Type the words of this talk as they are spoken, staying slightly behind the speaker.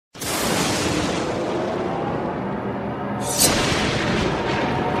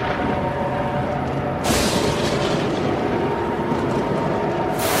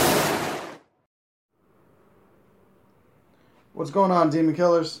What's going on, Demon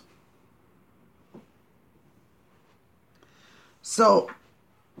Killers? So,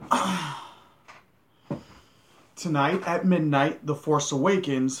 tonight at midnight, The Force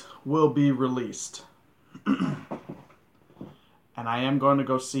Awakens will be released. And I am going to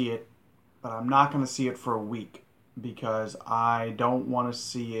go see it, but I'm not going to see it for a week because I don't want to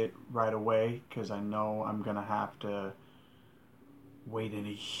see it right away because I know I'm going to have to wait in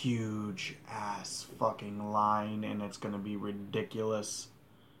a huge ass fucking line and it's going to be ridiculous.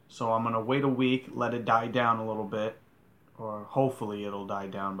 So I'm going to wait a week, let it die down a little bit, or hopefully it'll die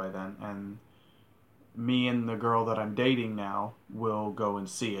down by then, and me and the girl that I'm dating now will go and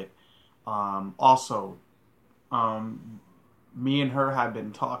see it. Me and her have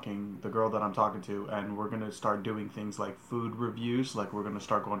been talking, the girl that I'm talking to, and we're going to start doing things like food reviews, like we're going to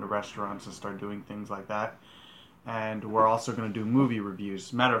start going to restaurants and start doing things like that. And we're also going to do movie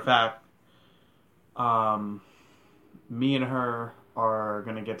reviews. Matter of fact, me and her are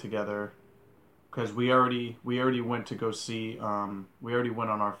going to get together because we already went to go see, we already went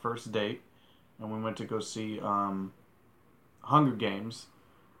on our first date, and we went to go see Hunger Games,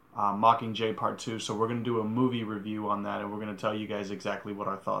 Mockingjay Part 2. So we're going to do a movie review on that, and we're going to tell you guys exactly what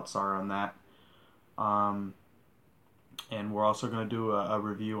our thoughts are on that. And we're also going to do a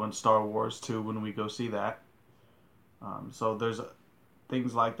review on Star Wars too when we go see that. So there's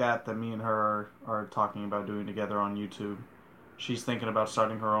things like that me and her are talking about doing together on YouTube. She's thinking about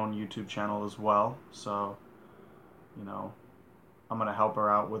starting her own YouTube channel as well. So, you know, I'm going to help her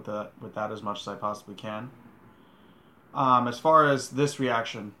out with that as much as I possibly can. As far as this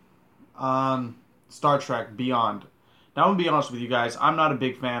reaction, Star Trek Beyond. Now, I'm going to be honest with you guys. I'm not a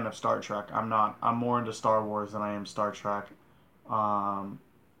big fan of Star Trek. I'm more into Star Wars than I am Star Trek.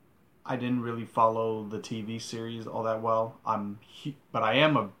 I didn't really follow the TV series all that well. But I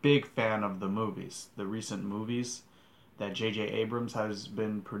am a big fan of the movies, the recent movies that J.J. Abrams has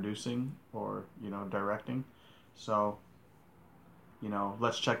been producing or, directing. So,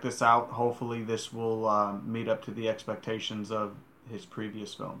 let's check this out. Hopefully this will meet up to the expectations of his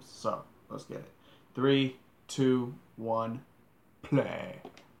previous films. So, let's get it. 3, 2, 1, play.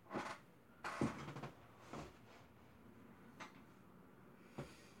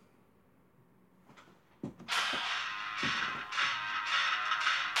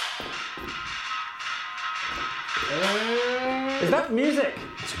 Is that music?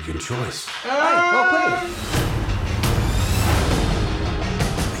 It's a good choice. Hey, well played.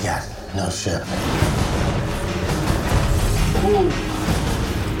 We got no ship.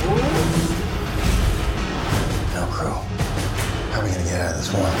 No crew. How are we gonna get out of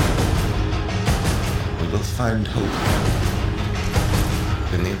this one? We will find hope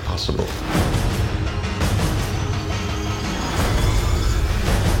in the impossible.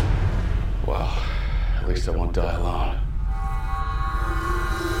 Well, at least I won't die alone.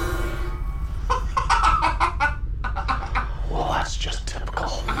 Well, that's just typical.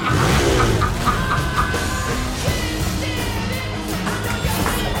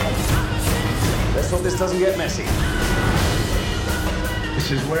 Let's hope this doesn't get messy.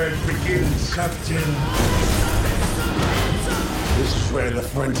 This is where it begins, Captain. This is where the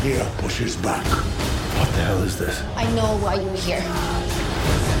frontier pushes back. What the hell is this? I know why you're here.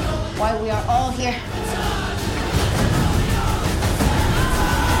 Why we are all here.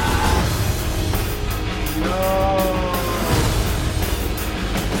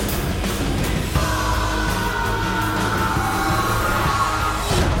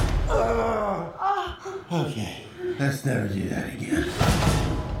 Okay, let's never do that again.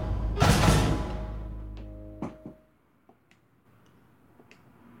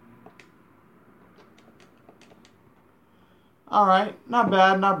 All right, not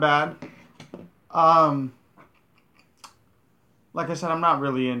bad. Like I said, I'm not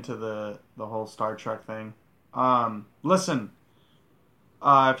really into the whole Star Trek thing. Listen,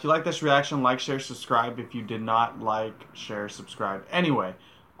 if you like this reaction, like, share, subscribe. If you did not like, share, subscribe. Anyway,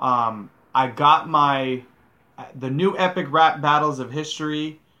 I got the new epic rap battles of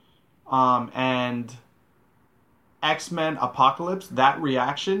history, and X-Men Apocalypse. That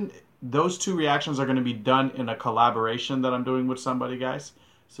reaction. Those two reactions are going to be done in a collaboration that I'm doing with somebody, guys.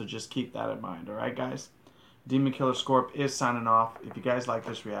 So just keep that in mind, alright, guys? Demon Killer Scorp is signing off. If you guys like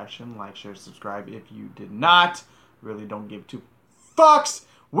this reaction, like, share, subscribe. If you did not, really don't give two fucks.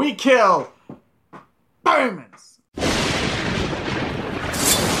 We kill Diamonds!